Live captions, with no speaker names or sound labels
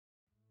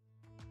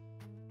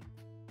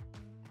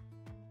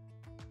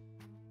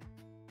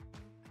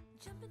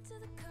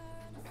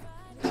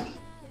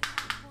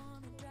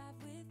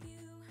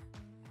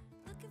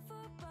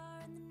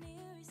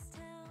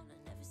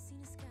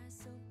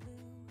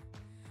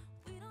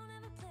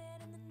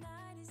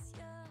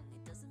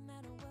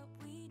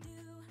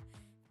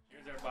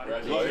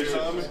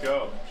Congratulations. Let's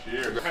go.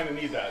 Cheers. I kind of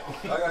need that.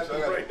 I got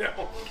you. Right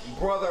now.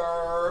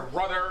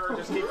 Brother,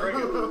 just keep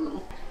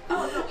drinking.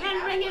 Oh,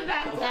 and bring it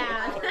back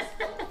down.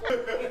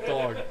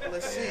 Dog.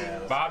 Let's see.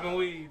 Bob and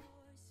weave.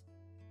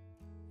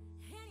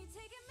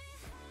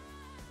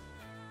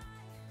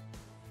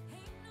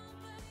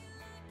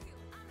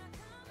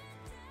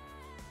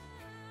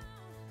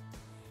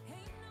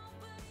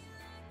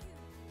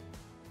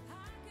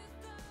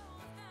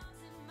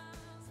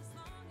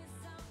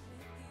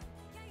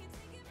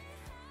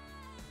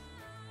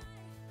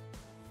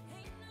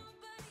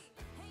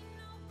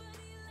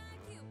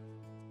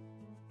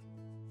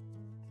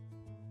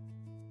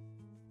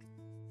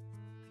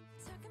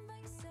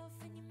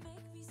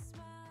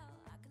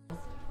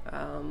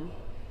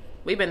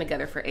 We've been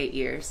together for 8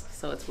 years,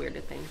 so it's weird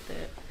to think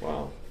that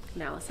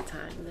now is the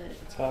time that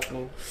it's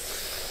happening.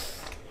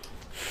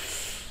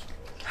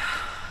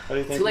 What do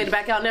you think? Too late to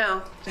back out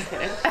now. Just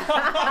kidding.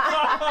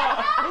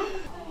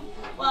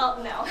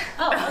 Well, no.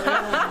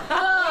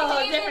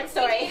 Oh, different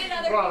story.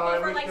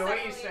 Well, the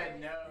way you said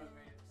no.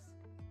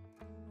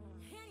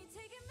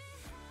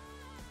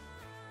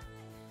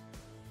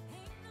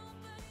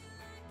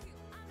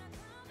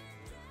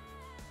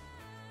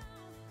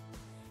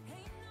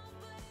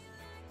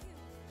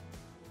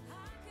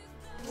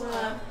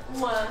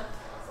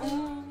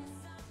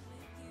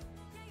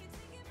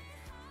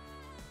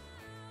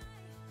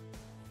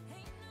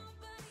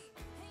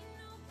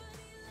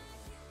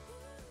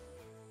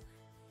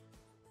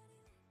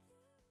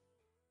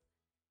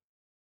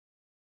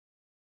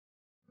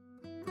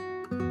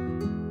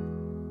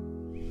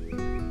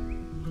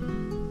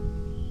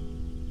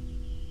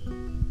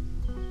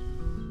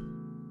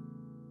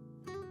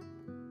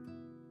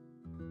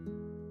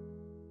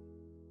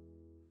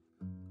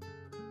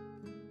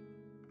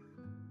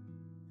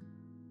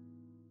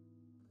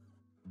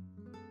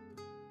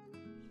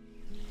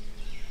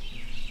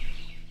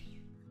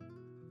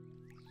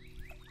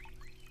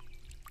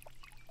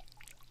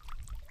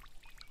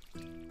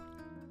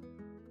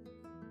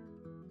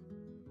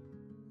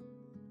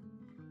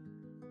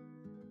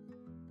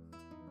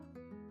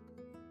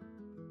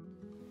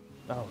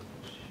 Oh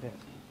shit.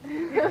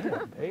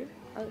 Yeah, babe.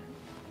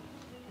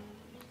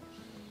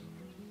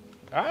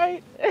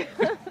 Alright.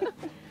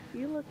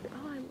 You look,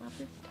 oh, I love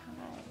this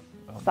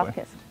tie. Oh, Soft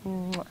kiss.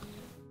 Mwah.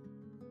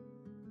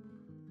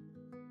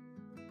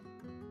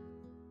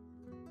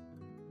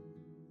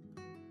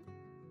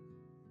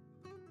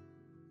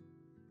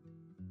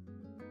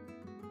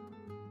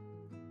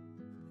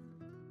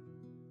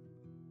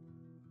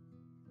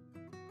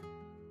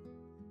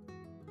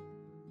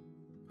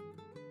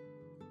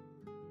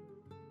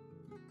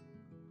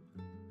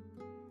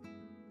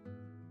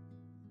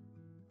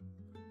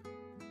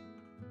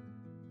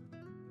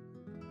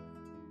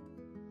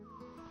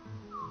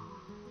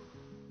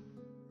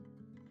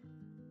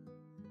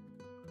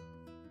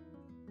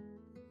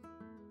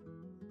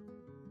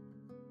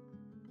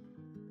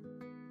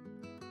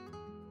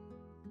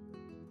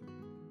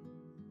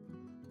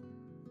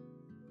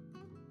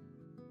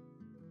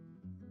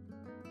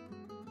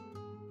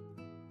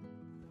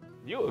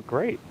 You look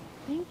great.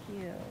 Thank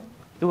you.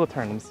 Do a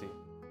turn, let me see.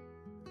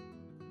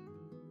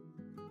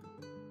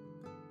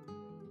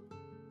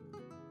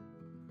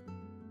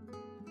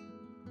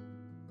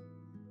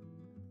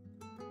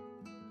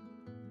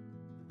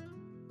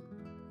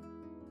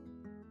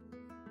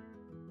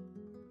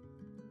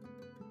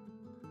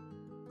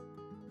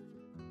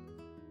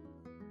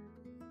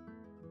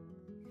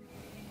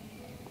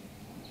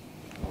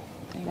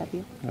 I love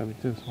you. Love you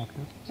too, small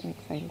kid. I'm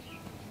excited.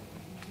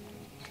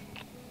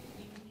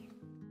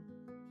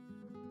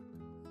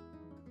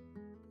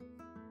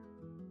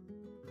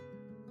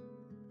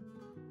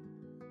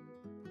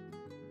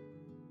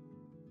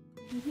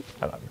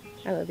 I love you.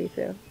 I love you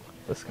too.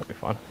 This is gonna be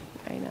fun.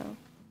 I know.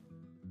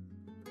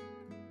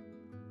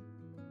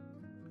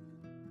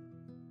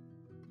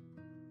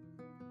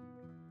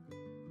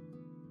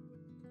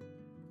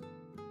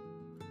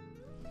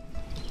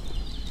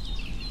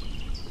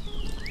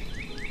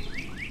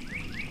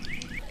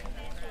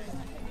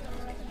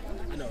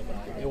 I know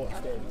about it. It won't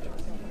stay.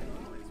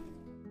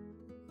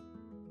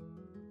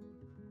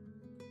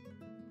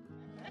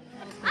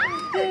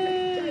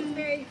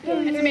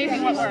 It's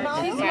amazing what works.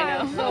 I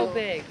know. So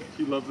big.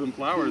 She loves them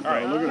flowers, though.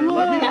 Look at her.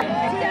 Let me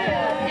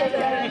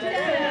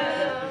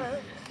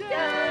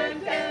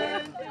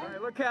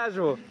Alright, look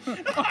casual.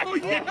 Oh,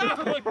 yeah.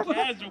 Look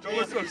casual. Don't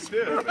look so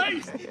stiff.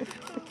 Christ.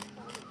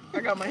 I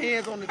got my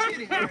hands on the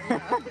titty.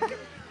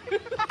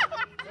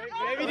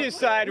 Maybe do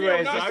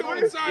sideways.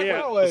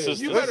 Yeah.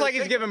 Looks like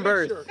he's giving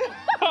birth.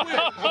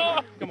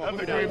 Come on,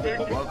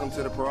 Welcome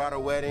to the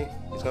Perrotta wedding.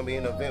 It's gonna be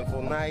an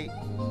eventful night.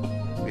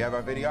 We have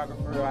our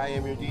videographer. I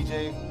am your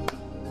DJ.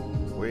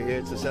 We're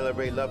here to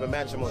celebrate love and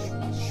matrimony.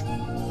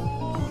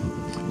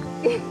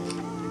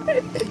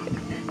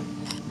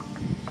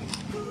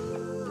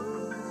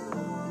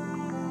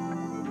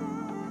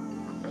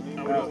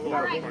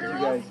 want you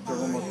guys for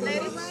one more photo,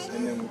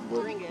 and then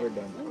we're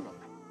done.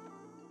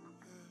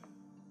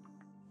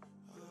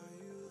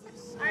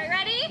 All right,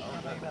 ready?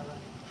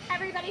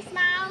 Everybody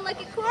smile and look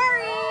at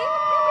Corey.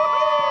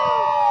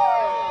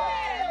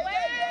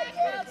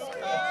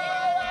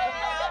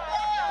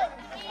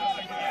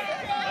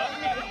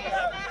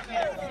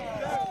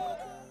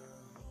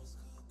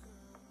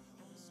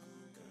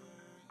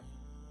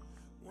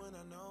 When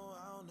I know,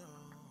 I'll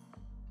know.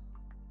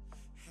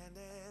 Hand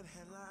in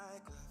hand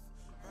like left,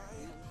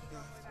 right,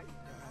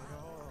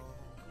 oh.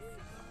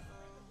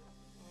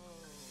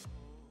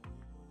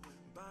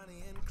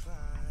 Bonnie and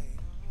Clyde.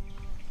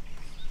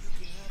 You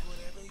can have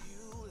whatever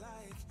you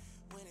like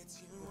when it's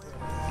you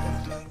and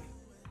I.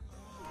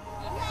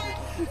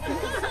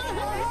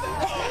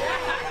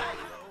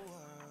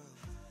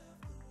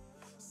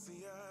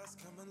 See us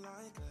coming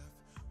like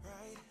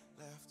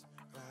left,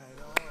 right,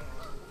 oh.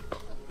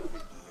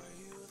 Are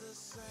you the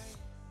same?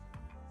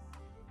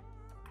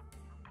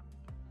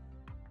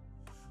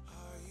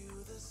 Are you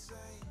the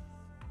same?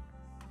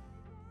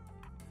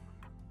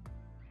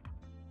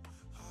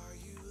 Are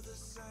you the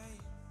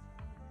same?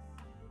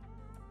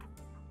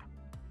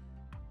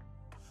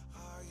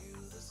 Are you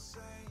the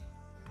same?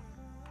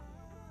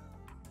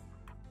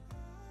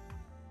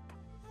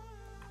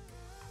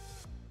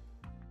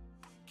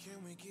 Can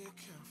we get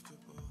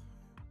comfortable?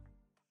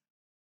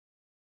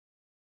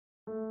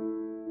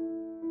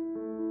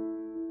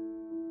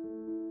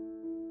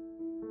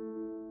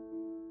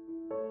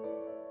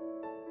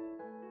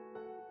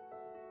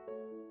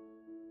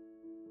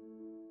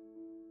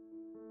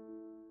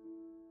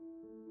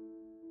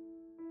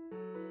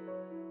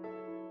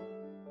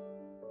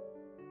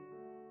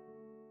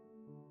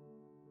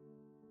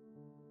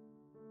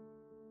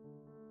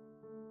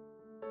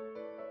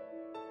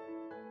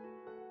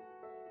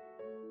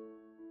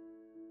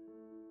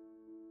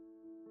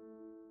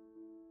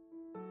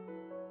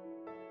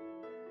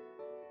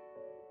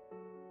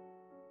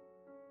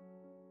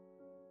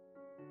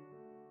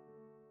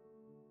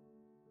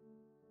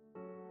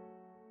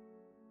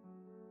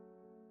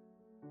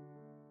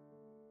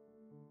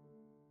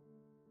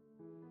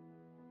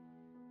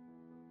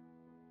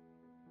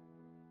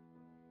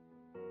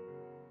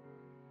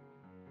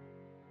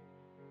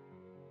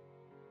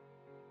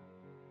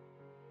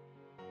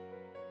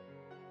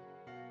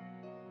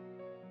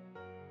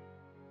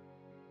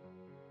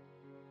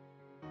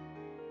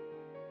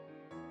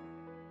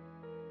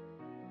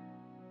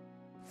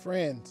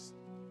 Friends,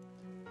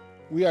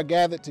 we are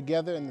gathered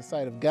together in the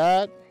sight of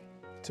God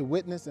to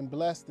witness and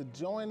bless the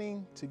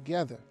joining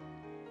together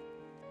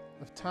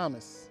of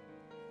Thomas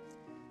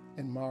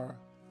and Mara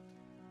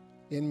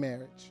in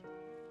marriage.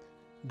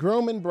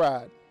 Groom and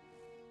bride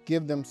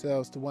give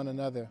themselves to one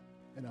another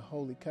in a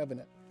holy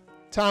covenant.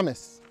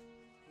 Thomas,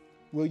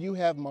 will you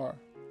have Mara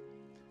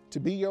to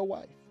be your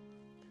wife,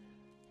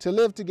 to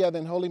live together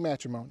in holy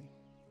matrimony?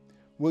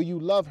 Will you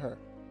love her,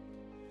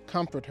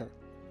 comfort her,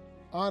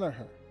 honor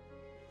her,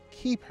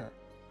 keep her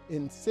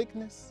in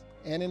sickness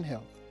and in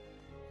health,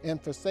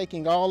 and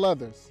forsaking all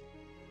others,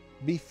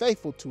 be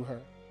faithful to her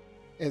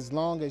as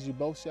long as you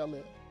both shall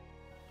live?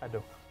 I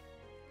do.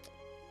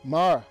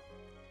 Mara,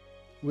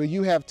 will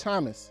you have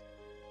Thomas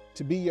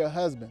to be your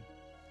husband,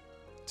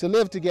 to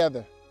live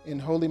together in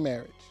holy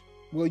marriage?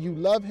 Will you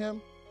love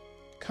him,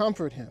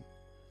 comfort him,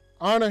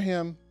 honor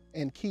him,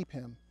 and keep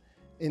him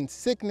in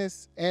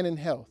sickness and in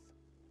health,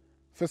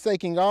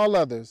 forsaking all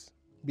others,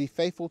 be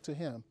faithful to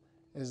him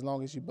as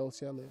long as you both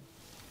shall live?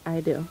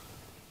 I do.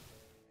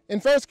 In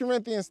 1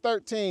 Corinthians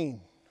 13,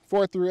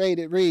 4-8,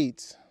 it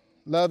reads,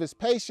 love is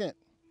patient,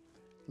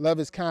 love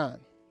is kind.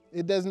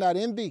 It does not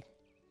envy.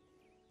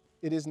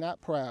 It is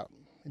not proud.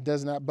 It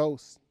does not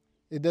boast.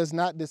 It does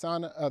not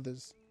dishonor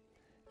others.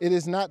 It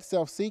is not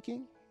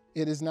self-seeking.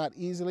 It is not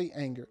easily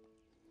angered.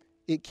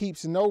 It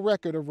keeps no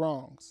record of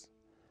wrongs.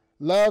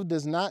 Love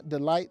does not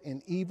delight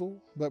in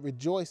evil, but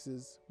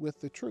rejoices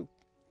with the truth.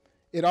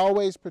 It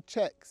always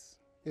protects.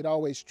 It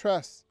always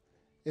trusts.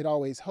 It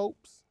always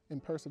hopes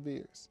and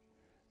perseveres.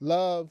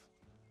 Love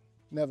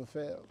never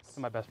fails.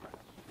 You're my best friend.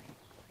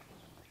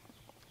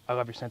 I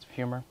love your sense of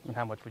humor and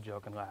how much we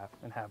joke and laugh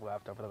and have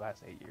laughed over the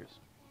last 8 years.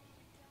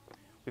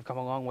 We've come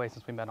a long way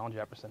since we met on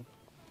Jefferson.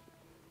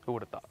 Who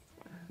would have thought?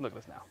 Look at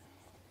us now.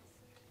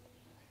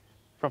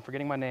 From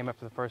forgetting my name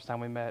after the first time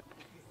we met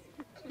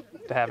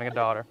to having a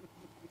daughter,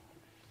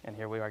 and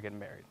here we are getting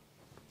married.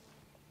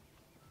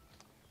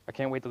 I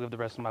can't wait to live the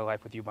rest of my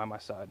life with you by my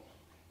side.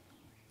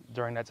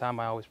 During that time,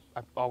 I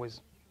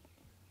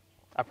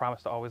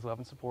promise to always love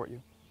and support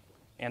you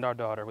and our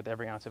daughter with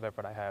every ounce of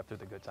effort I have through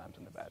the good times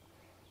and the bad.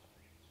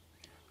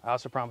 I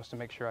also promise to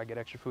make sure I get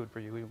extra food for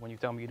you when you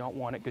tell me you don't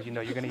want it because you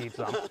know you're going to eat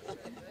some.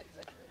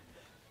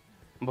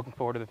 I'm looking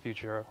forward to the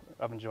future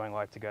of enjoying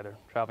life together,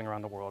 traveling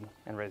around the world,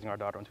 and raising our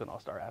daughter into an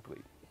all-star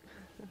athlete.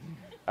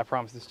 I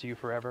promise this to you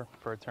forever,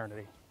 for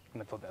eternity,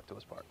 and until death do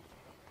us part.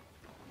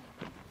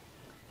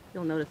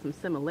 You'll notice some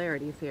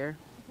similarities here.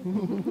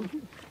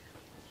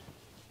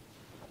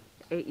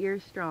 8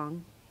 years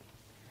strong.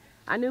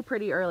 I knew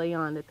pretty early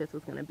on that this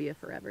was going to be a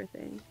forever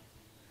thing.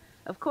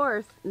 Of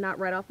course, not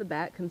right off the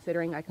bat,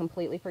 considering I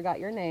completely forgot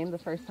your name the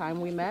first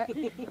time we met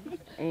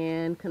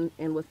and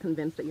was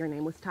convinced that your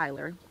name was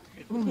Tyler.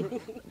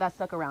 That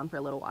stuck around for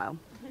a little while.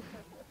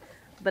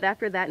 But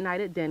after that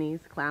night at Denny's,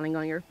 clowning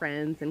on your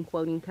friends and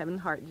quoting Kevin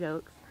Hart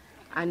jokes,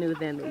 I knew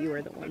then that you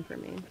were the one for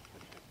me.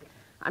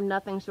 I'm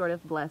nothing short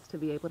of blessed to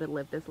be able to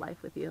live this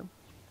life with you.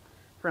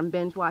 From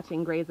binge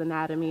watching Grey's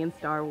Anatomy and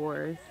Star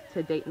Wars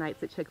to date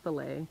nights at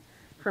Chick-fil-A,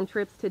 from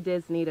trips to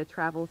Disney to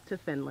travels to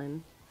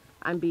Finland,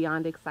 I'm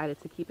beyond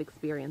excited to keep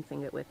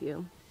experiencing it with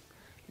you.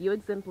 You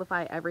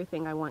exemplify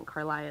everything I want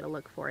Carlia to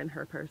look for in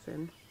her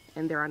person,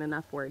 and there aren't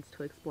enough words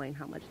to explain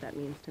how much that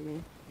means to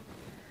me.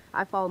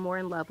 I fall more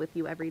in love with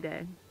you every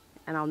day,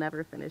 and I'll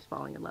never finish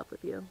falling in love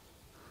with you.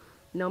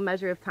 No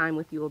measure of time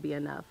with you will be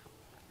enough,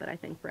 but I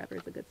think forever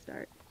is a good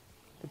start.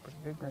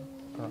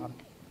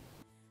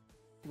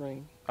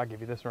 Ring. I give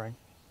you this ring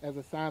As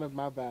a sign of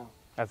my vow.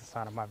 as a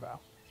sign of my vow.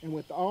 And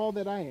with all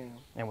that I am.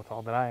 And with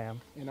all that I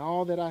am. And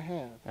all that I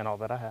have. And all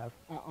that I have.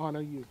 I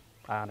honor you.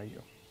 I honor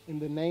you. In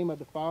the name of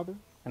the Father.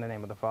 In the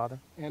name of the Father.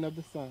 And of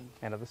the Son.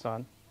 And of the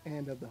Son.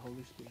 And of the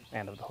Holy Spirit.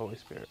 And of the Holy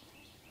Spirit.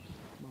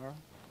 Mara.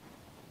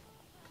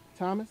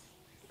 Thomas.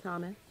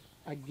 Thomas.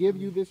 I give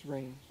you this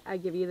ring. I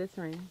give you this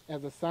ring.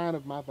 As a sign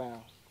of my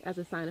vow. As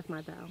a sign of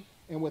my vow.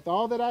 And with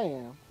all that I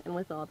am. And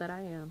with all that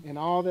I am. And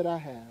all that I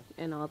have.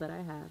 And all that I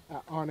have. I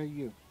honor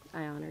you.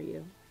 I honor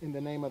you. In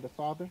the name of the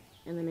Father.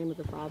 In the name of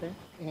the Father.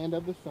 And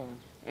of the Son.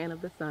 And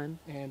of the Son.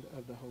 And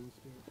of the Holy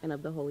Spirit. And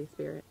of the Holy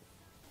Spirit.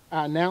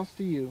 I announce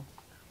to you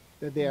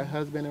that they are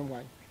husband and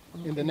wife.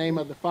 In the name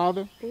of the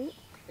Father.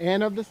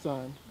 And of the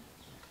Son.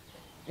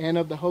 And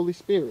of the Holy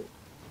Spirit.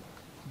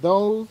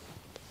 Those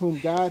whom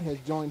God has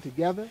joined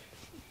together,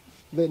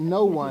 let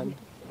no one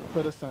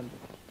put asunder.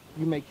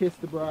 You may kiss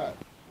the bride.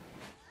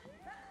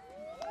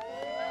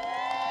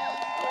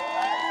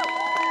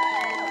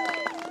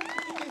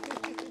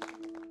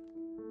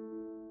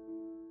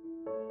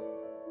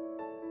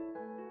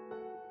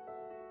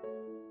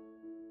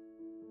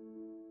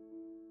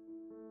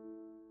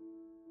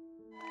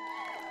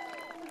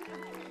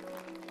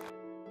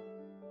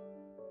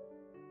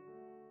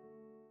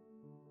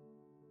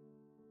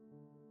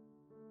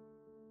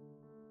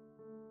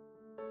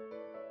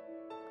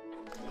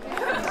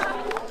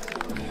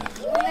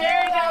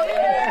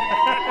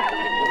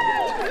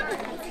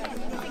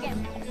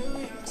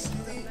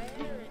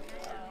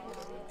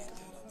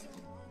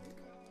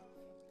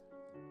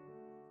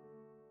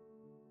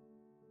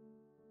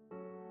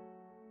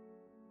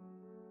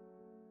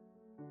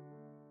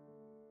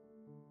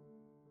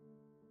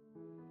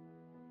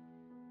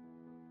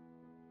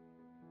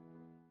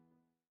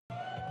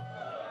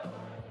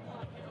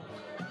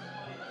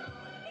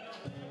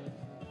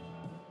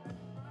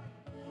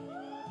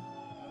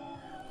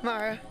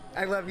 Mara,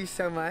 I love you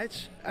so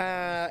much.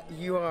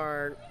 You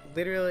are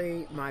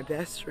literally my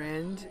best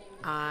friend.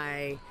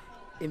 I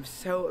am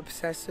so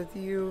obsessed with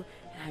you,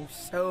 and I'm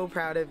so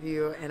proud of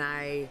you,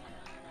 and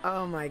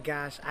oh my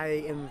gosh, I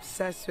am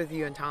obsessed with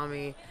you and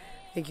Tommy.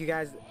 I think you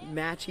guys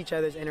match each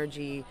other's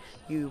energy.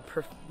 I'm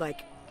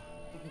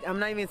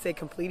not even gonna say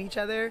complete each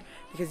other,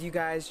 because you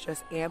guys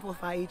just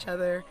amplify each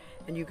other,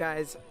 and you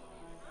guys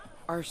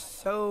are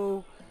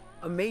so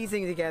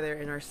amazing together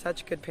and are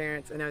such good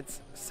parents, and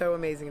it's so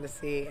amazing to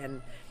see.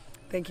 And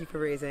thank you for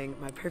raising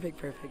my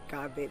perfect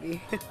God baby.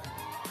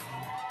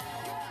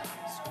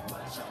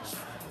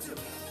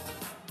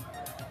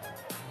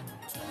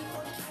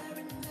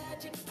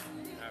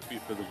 Happy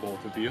for the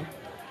both of you.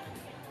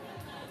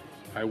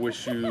 I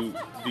wish you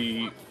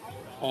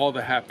all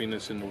the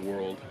happiness in the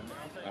world.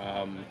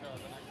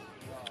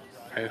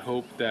 I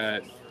hope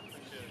that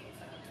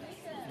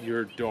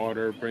your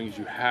daughter brings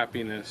you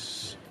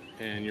happiness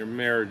and your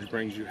marriage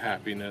brings you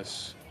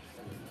happiness,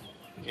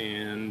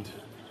 and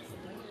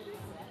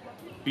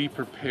be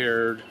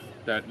prepared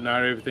that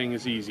not everything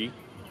is easy.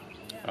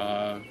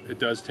 It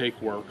does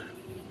take work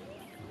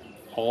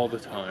all the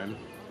time,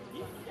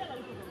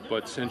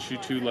 but since you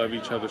two love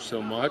each other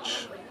so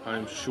much,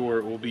 I'm sure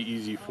it will be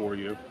easy for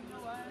you.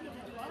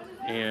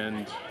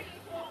 And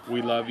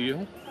we love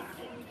you.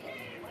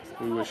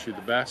 We wish you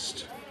the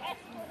best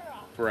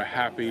for a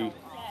happy,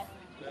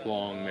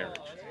 long marriage.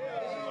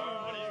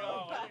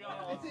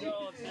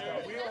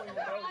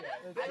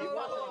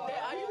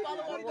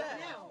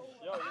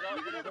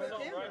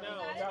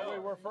 That way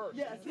we're first.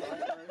 Yes.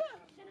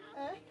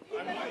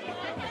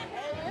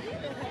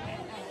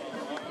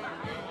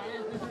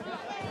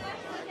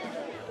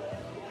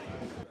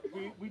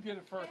 We did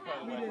it first, by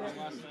the way.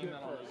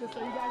 Just so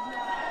you guys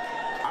know.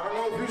 I don't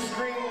know if you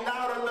screamed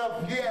loud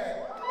enough yet,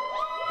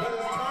 but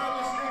it's time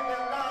to scream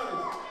that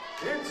loudest.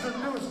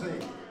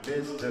 Introducing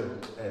Mr.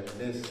 and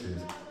Mrs.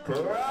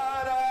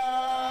 Perrotta.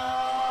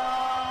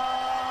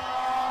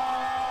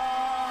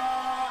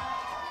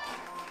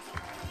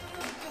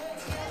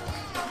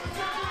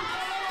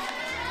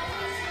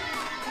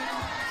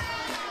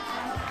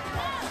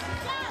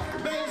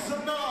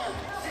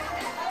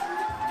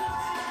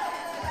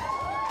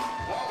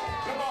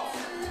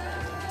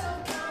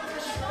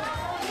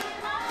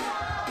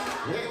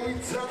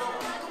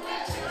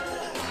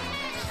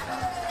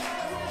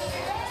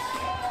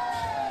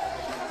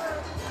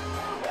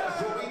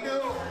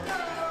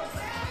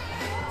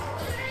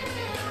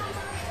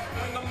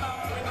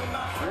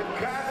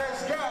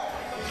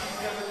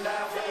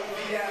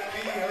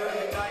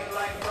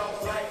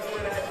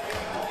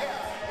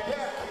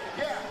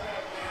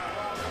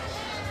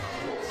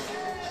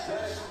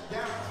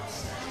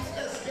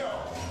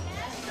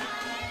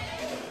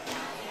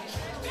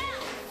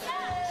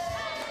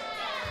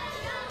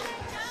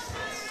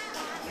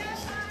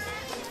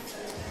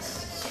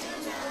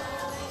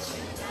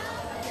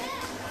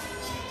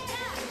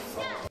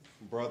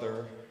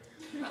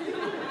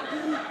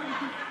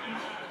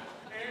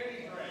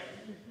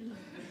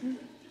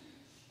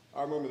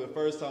 I remember the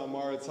first time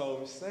Mara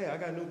told me, say, I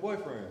got a new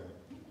boyfriend.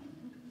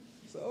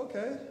 I said,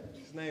 okay.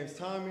 His name's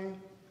Tommy.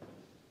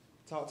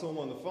 Talked to him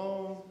on the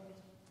phone.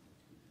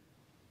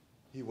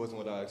 He wasn't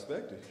what I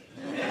expected.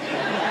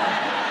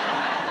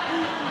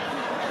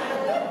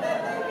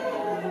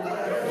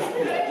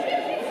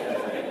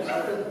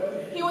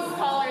 He was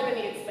taller than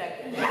he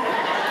expected.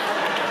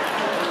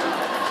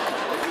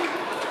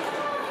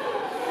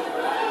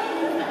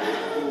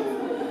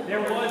 There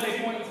was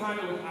a point in time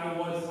in which I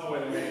was so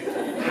amazing.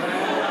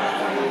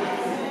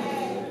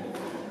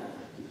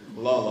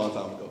 Long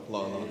time ago.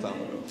 Long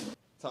time ago.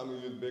 Tommy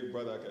was the big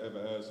brother I could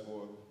ever ask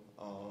for.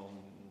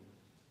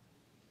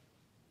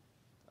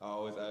 I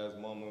always asked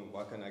Mama,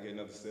 why couldn't I get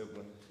another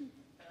sibling?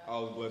 I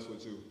was blessed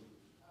with you.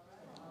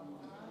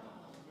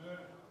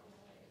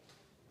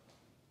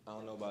 I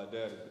don't know about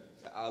Daddy.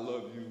 I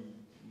love you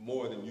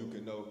more than you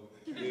can know.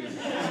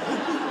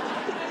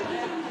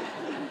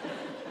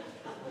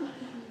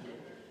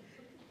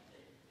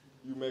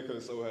 You make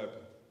her so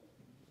happy.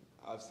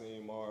 I've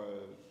seen Mara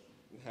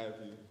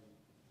happy,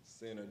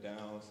 seen her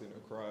down, seen her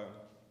cry,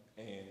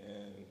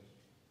 and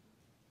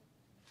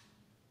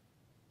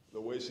the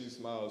way she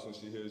smiles when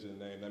she hears your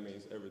name, that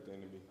means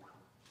everything to me.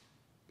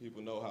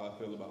 People know how I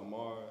feel about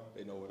Mara,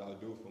 they know what I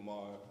do for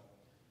Mara,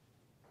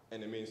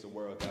 and it means the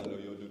world that I know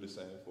you'll do the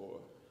same for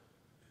her.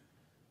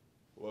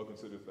 Welcome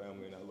to the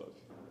family, and I love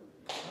you.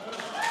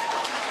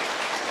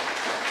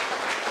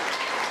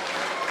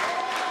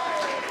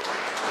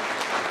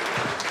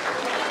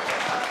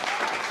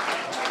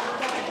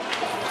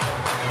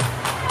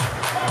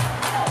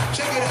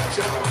 Check it out,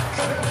 y'all.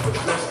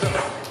 Let's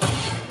start.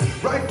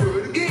 Right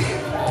foot again.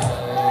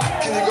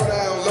 Can you go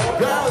down low?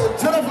 Down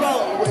to the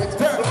floor.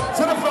 Down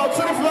to the floor,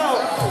 to the floor.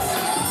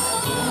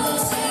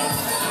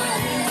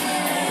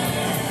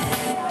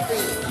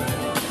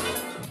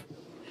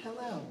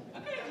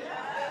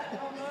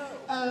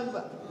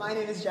 Hello. My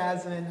name is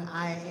Jasmine.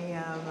 I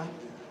am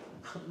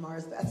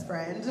Mara's best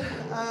friend.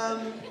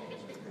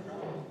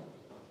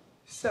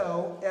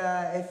 So,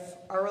 if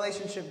our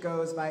relationship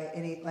goes by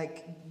any,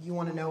 like, you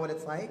want to know what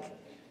it's like?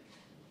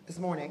 This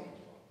morning,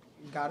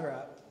 got her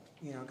up,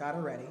 got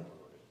her ready.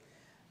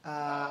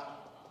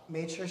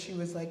 Made sure she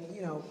was, like,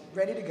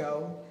 ready to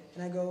go.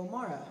 And I go,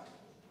 Mara,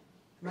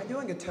 am I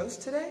doing a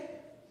toast today?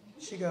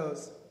 She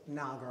goes,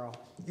 nah, girl,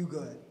 you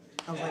good.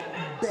 I was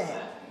like,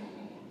 bet.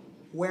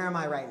 Where am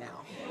I right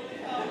now?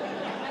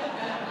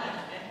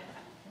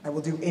 I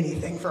will do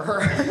anything for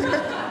her.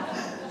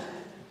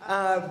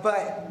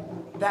 But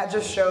that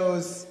just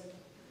shows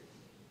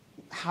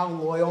how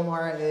loyal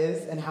Mara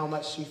is and how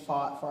much she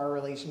fought for our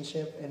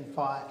relationship and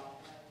fought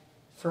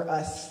for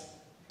us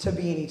to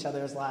be in each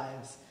other's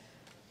lives.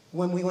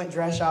 When we went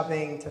dress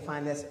shopping to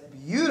find this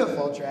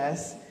beautiful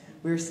dress,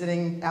 we were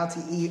sitting out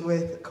to eat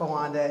with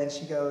Kawanda, and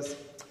she goes,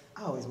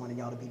 I always wanted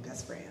y'all to be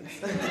best friends.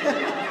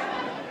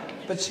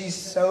 But she's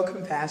so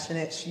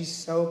compassionate, she's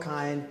so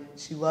kind,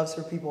 she loves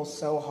her people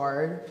so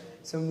hard.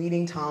 So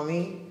meeting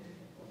Tommy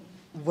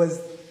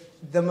was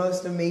the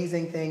most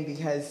amazing thing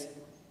because,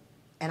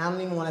 and I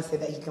don't even want to say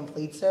that he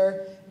completes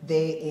her,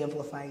 they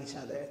amplify each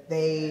other.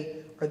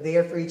 They are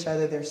there for each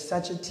other. They're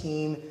such a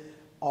team,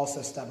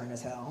 also stubborn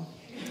as hell.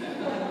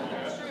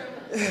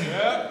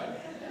 Yeah.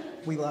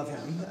 We love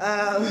him.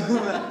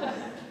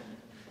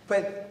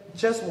 But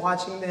just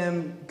watching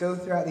them go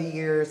throughout the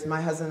years, my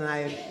husband and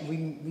I,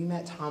 we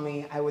met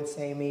Tommy, I would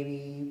say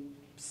maybe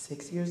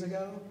 6 years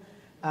ago.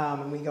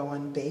 And we go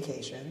on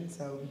vacation,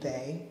 so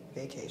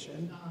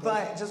vacation.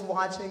 But just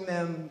watching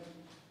them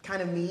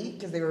kind of meet,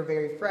 because they were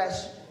very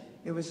fresh,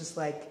 it was just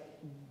like,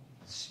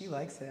 she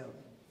likes him,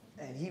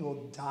 and he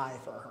will die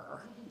for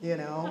her,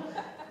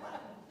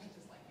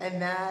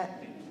 And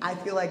that, I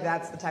feel like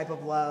that's the type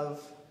of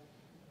love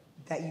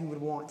that you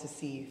would want to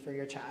see for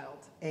your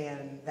child,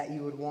 and that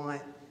you would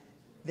want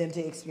them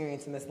to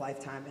experience in this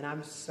lifetime. And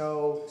I'm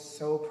so,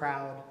 so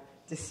proud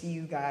to see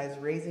you guys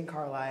raising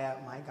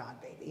Carlia, my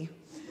God baby.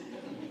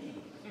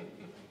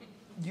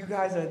 You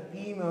guys are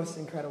the most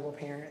incredible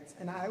parents,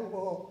 and I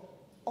will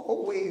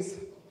always,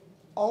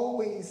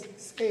 always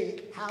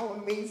say how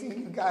amazing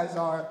you guys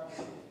are,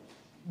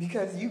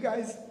 because you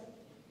guys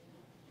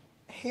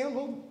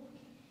handled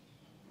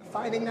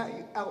finding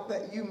out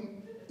that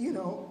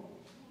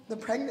the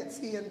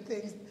pregnancy and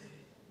things,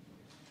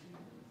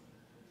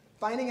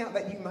 finding out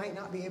that you might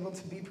not be able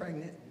to be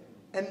pregnant,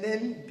 and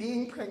then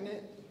being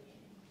pregnant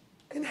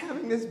and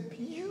having this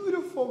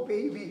beautiful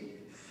baby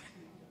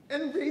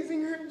and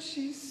raising her, and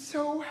she's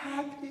so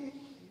happy.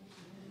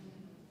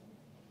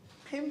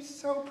 I'm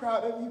so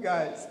proud of you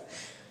guys.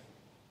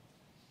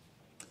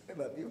 I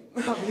love you,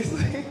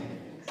 obviously.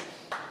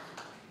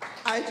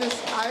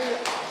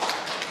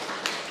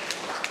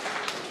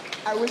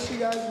 I wish you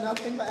guys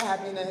nothing but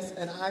happiness,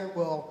 and I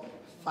will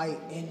fight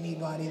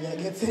anybody that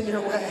gets in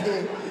your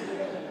way.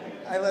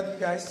 I love you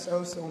guys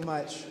so, so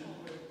much.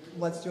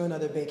 Let's do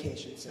another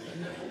vacation soon.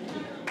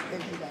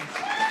 Thank you guys.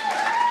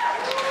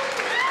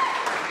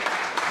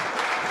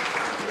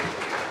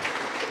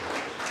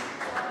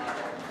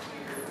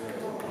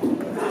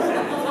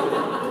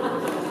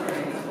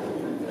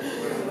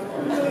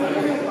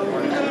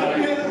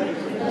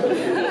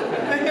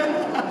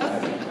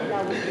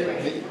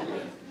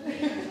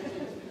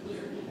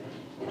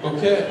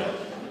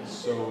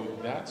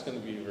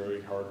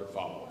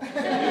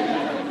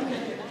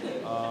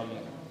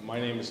 My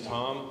name is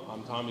Tom.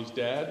 I'm Tommy's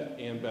dad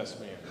and best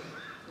man.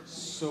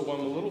 So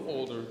I'm a little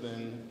older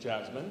than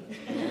Jasmine.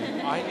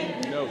 I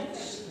need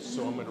notes,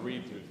 so I'm going to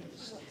read through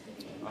these.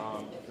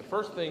 The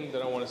first thing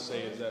that I want to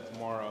say is that,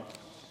 Mara,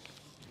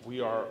 we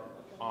are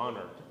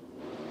honored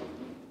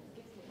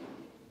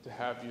to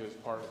have you as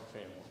part of the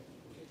family.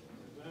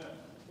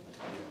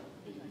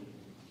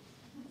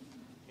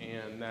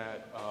 And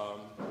that,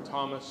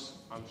 Thomas,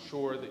 I'm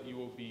sure that you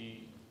will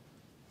be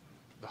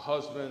the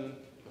husband,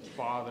 the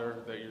father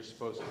that you're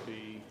supposed to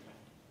be,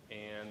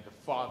 and the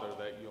father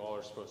that you all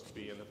are supposed to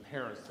be, and the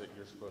parents that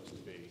you're supposed to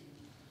be.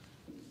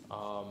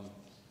 I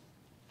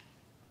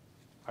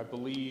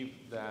believe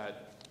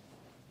that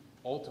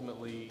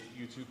ultimately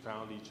you two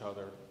found each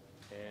other,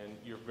 and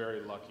you're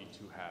very lucky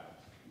to have.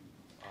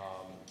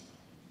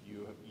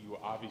 You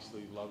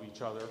obviously love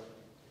each other,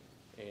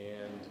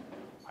 and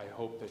I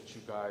hope that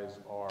you guys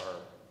are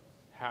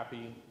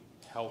happy,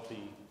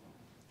 healthy,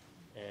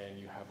 and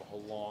you have a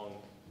long,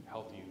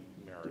 healthy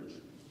marriage.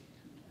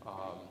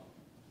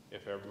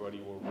 If everybody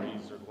will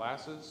raise their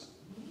glasses.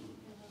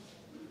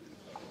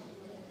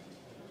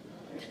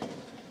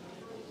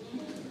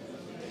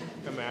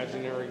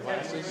 Imaginary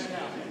glasses.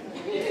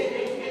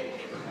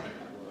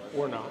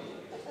 Or not.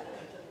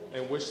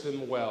 And wish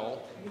them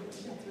well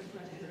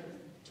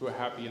to a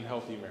happy and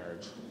healthy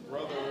marriage.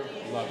 Brother,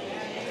 love you.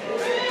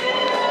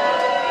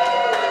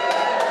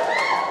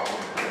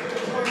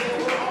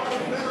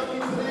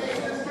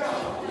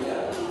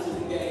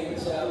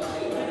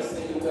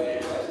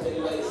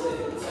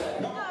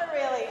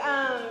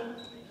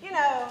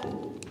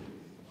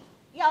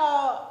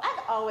 Y'all,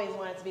 I've always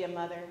wanted to be a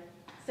mother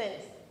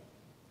since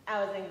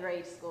I was in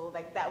grade school.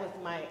 Like, that was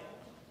my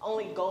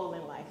only goal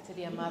in life, to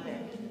be a mother.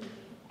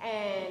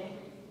 And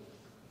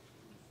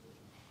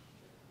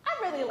I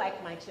really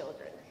like my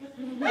children.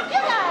 Like you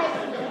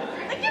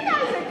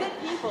guys are good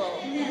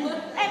people.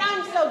 And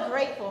I'm so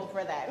grateful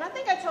for that. And I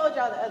think I told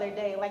y'all the other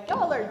day, like,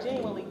 y'all are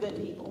genuinely good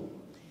people.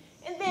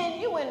 And then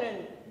you went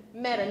and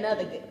met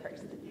another good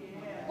person.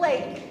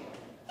 Like,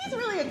 he's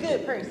really a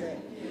good person.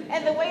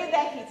 And the way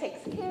that he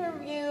takes care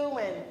of you,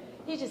 and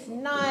he's just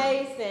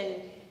nice,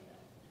 and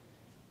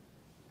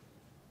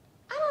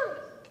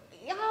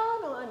y'all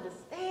don't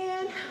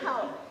understand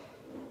how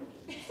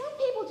some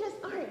people just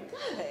aren't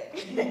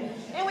good.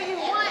 And when you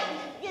want,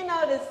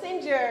 to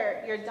send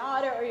your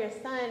daughter or your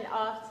son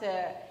off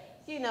to,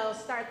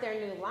 start their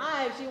new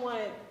lives, you want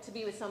it to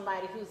be with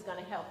somebody who's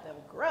going to help them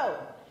grow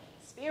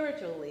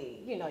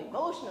spiritually,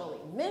 emotionally,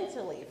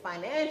 mentally,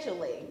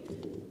 financially,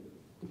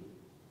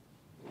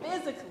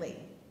 physically.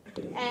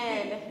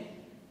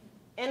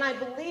 And I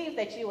believe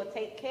that you will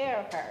take care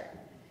of her.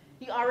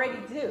 You already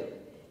do.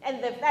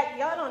 And the fact,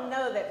 y'all don't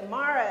know that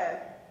Mara,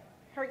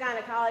 her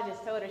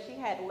gynecologist told her she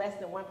had less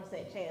than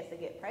 1% chance to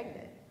get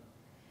pregnant.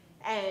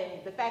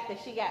 And the fact that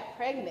she got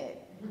pregnant,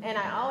 and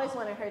I always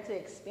wanted her to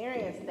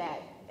experience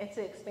that, and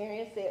to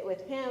experience it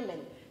with him,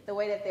 and the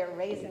way that they're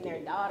raising their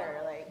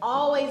daughter. Like,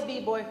 always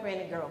be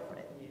boyfriend and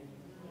girlfriend.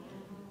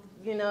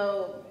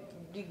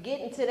 You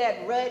get into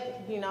that rut,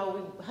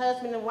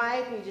 husband and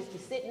wife, and you just be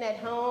sitting at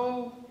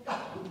home,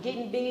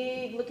 getting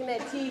big, looking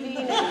at TV,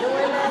 and doing nothing.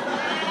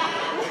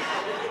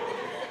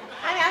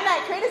 I mean, I'm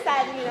not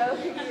criticizing,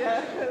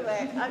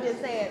 but I'm just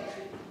saying,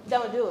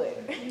 don't do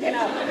it,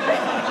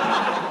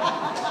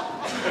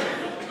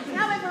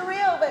 No, but for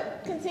real,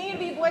 but continue to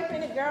be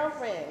boyfriend and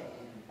girlfriend.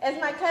 As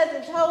my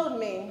cousin told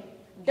me,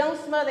 don't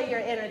smother your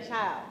inner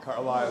child.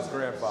 Carlisle's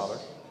grandfather.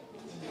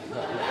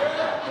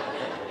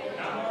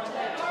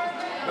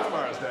 Not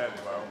Mara's dad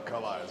anymore,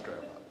 Carlisle's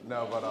grandfather.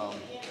 No, but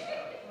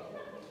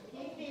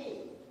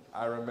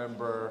I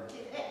remember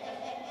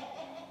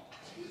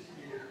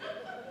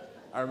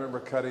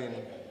cutting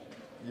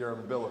your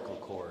umbilical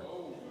cord.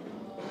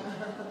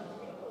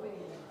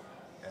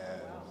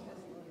 And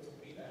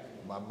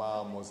my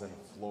mom was in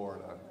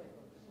Florida.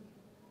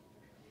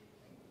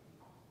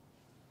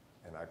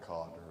 And I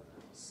called her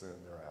soon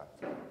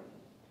thereafter.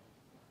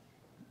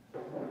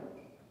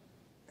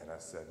 And I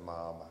said,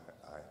 Mom,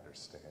 I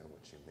understand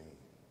what you mean.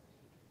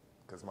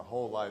 Because my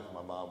whole life,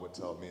 my mom would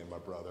tell me and my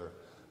brother,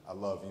 I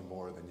love you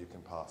more than you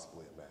can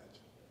possibly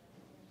imagine.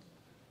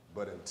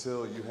 But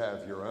until you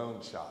have your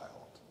own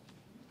child,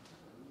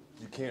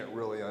 you can't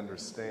really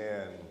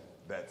understand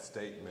that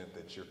statement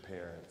that your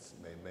parents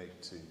may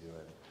make to you.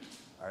 And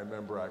I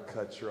remember I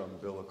cut your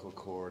umbilical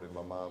cord, and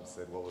my mom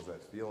said, what was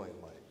that feeling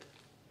like?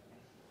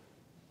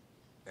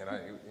 And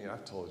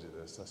I've told you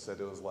this. I said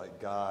it was like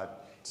God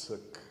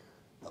took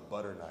a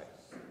butter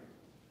knife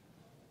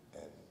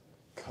and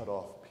cut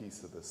off a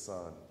piece of the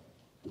sun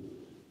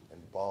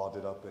and balled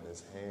it up in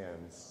his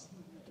hands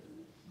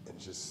and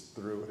just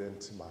threw it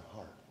into my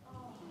heart.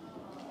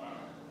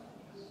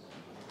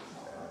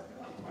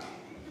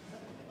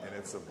 And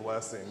it's a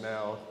blessing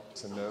now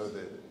to know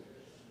that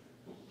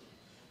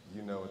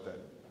you know what that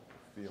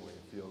feeling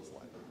feels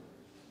like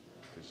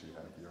because you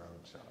have your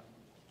own child.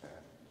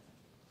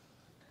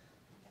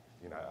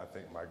 And, I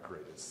think my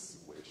greatest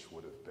wish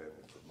would have been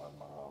for my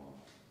mom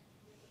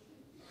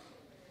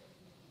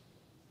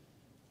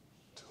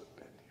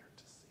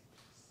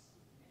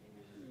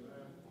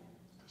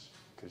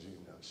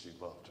she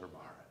loved her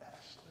Mara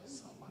Ashley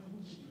so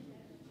much.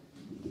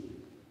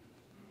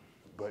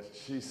 But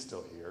she's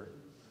still here,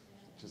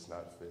 just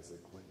not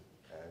physically.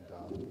 And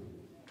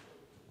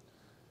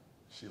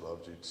she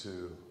loved you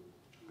too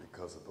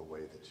because of the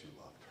way that you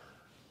loved her.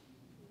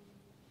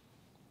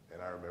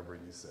 And I remember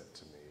you said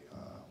to me,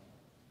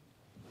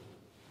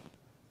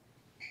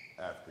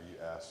 after you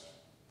asked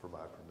for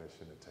my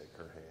permission to take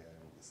her hand,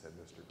 you said,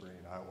 Mr.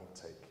 Green, I will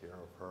take care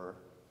of her,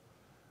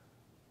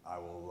 I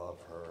will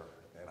love her,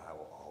 and I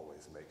will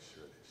always make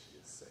sure that she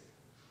is safe.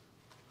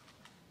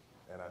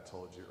 And I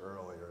told you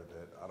earlier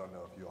that, I don't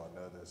know if you all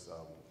know this,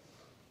 a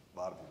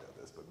lot of you know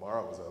this, but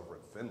Mara was over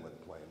in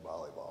Finland playing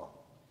volleyball.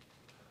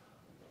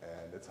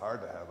 And it's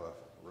hard to have a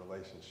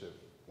relationship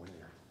when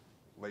your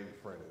lady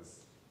friend is,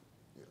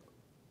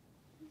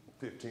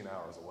 15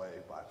 hours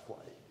away by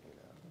flight,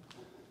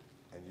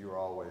 And you were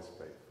always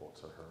faithful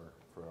to her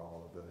for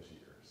all of those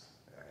years.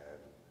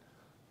 And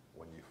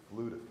when you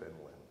flew to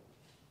Finland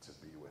to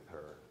be with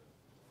her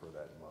for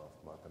that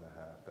month and a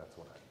half, that's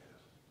when I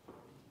knew.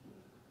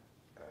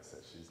 And I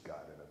said, she's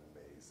got an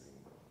amazing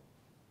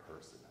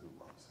person who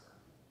loves her.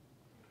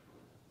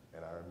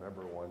 And I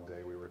remember one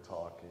day we were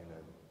talking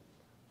and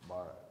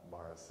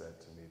Mara said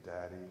to me,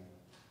 Daddy,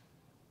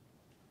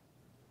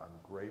 I'm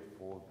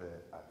grateful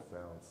that I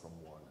found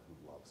someone who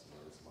loves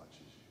me as much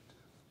as you do.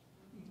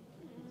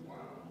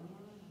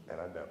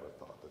 And I never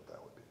thought that that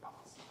would be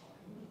possible.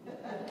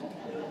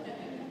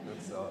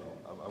 And so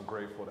I'm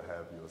grateful to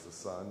have you as a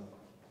son.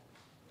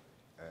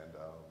 And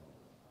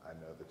I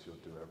know that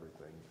you'll do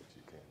everything that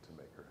you can to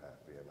make her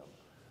happy. And I'm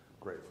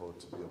grateful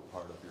to be a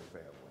part of your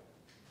family.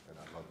 And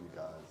I love you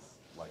guys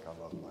like I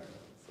love my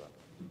own. So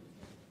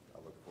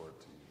I look forward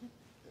to an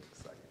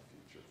exciting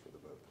future for the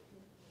both of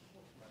you.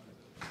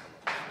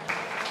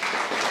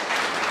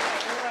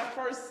 When I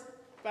first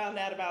found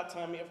out about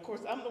Tommy, of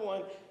course, I'm the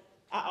one,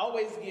 I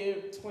always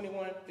give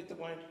 21, 51,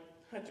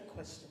 100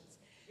 questions.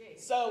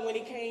 So when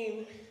he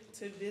came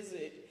to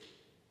visit,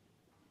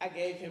 I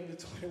gave him the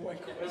 21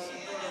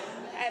 questions.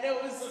 And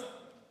it was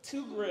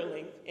too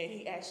grilling, and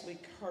he actually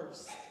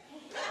cursed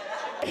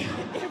in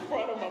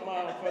front of my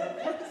mom for the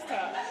first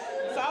time.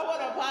 So I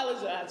want to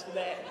apologize for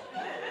that.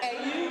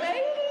 And you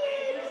made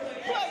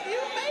it! Look,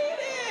 you made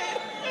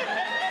it!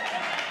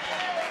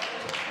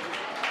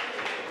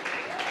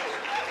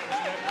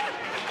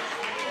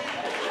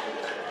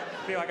 I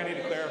feel like I need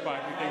to clarify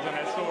a few things on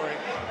that story.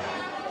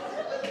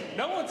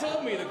 No one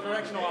told me the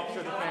correctional officer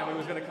of the family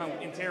was going to come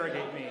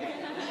interrogate me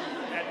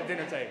at the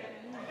dinner table.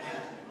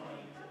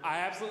 I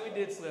absolutely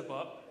did slip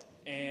up,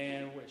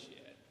 and where's she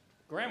at?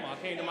 Grandma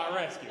came to my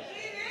rescue.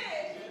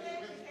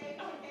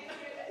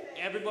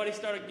 Everybody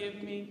started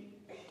giving me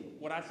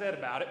what I said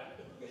about it.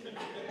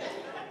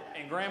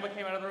 And Grandma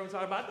came out of the room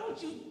talking about,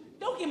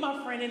 don't give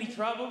my friend any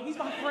trouble. He's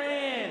my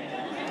friend.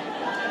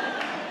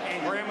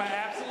 And Grandma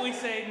absolutely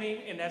saved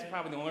me, and that's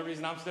probably the only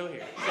reason I'm still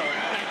here. So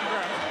thank you,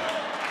 Grandma.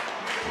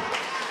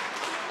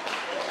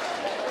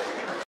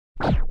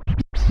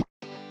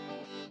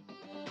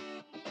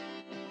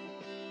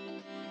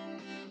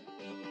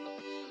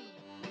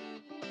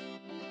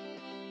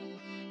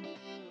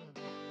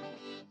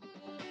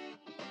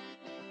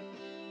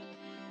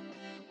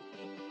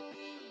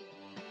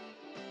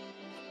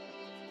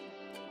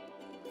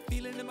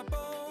 Feeling in my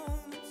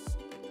bones,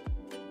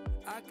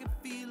 I can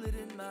feel it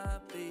in my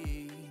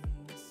veins.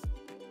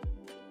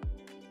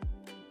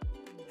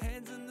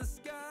 Hands in the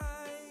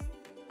sky,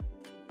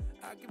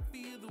 I can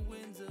feel the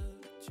winds of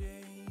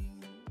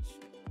change.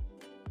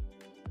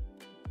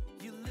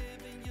 You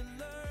live and you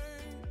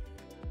learn,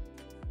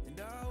 and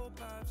I hope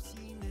I've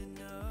seen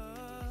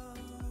enough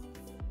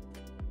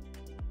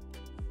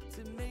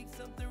to make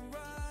something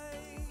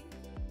right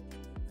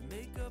and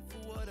make up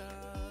for what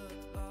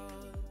I've lost.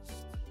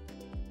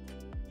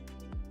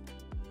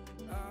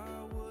 I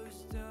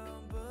was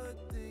down, but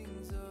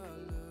things are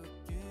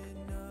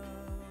looking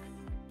up.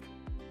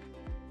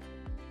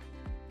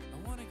 I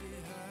wanna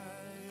get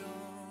high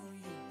on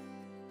you,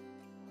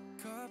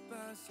 caught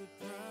by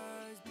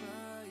surprise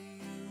by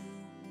you.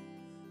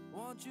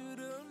 Want you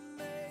to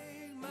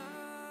make my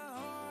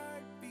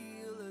heart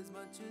feel as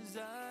much as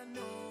I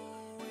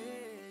know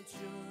it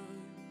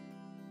should.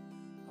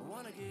 I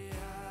wanna get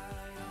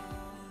high on